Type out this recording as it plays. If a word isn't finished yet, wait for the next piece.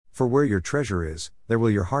For where your treasure is, there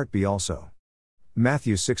will your heart be also.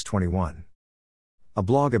 Matthew 6:21. A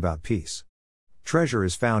blog about peace. Treasure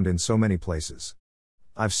is found in so many places.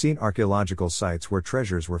 I've seen archaeological sites where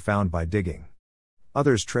treasures were found by digging.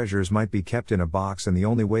 Others' treasures might be kept in a box, and the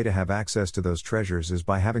only way to have access to those treasures is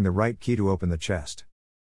by having the right key to open the chest.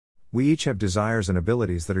 We each have desires and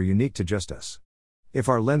abilities that are unique to just us. If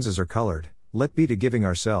our lenses are colored, let be to giving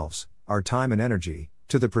ourselves, our time and energy,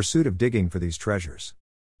 to the pursuit of digging for these treasures.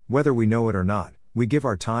 Whether we know it or not, we give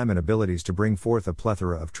our time and abilities to bring forth a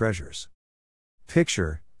plethora of treasures.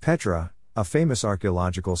 Picture, Petra, a famous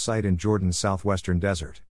archaeological site in Jordan's southwestern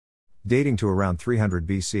desert. Dating to around 300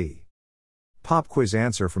 BC. Pop quiz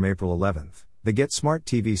answer from April 11th, the Get Smart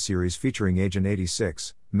TV series featuring Agent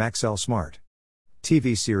 86, Maxell Smart.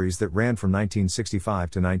 TV series that ran from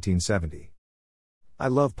 1965 to 1970. I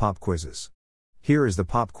love pop quizzes. Here is the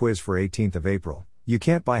pop quiz for 18th of April. You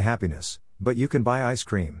can't buy happiness, but you can buy ice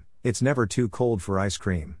cream. It's never too cold for ice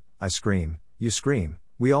cream. I scream, you scream,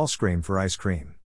 we all scream for ice cream.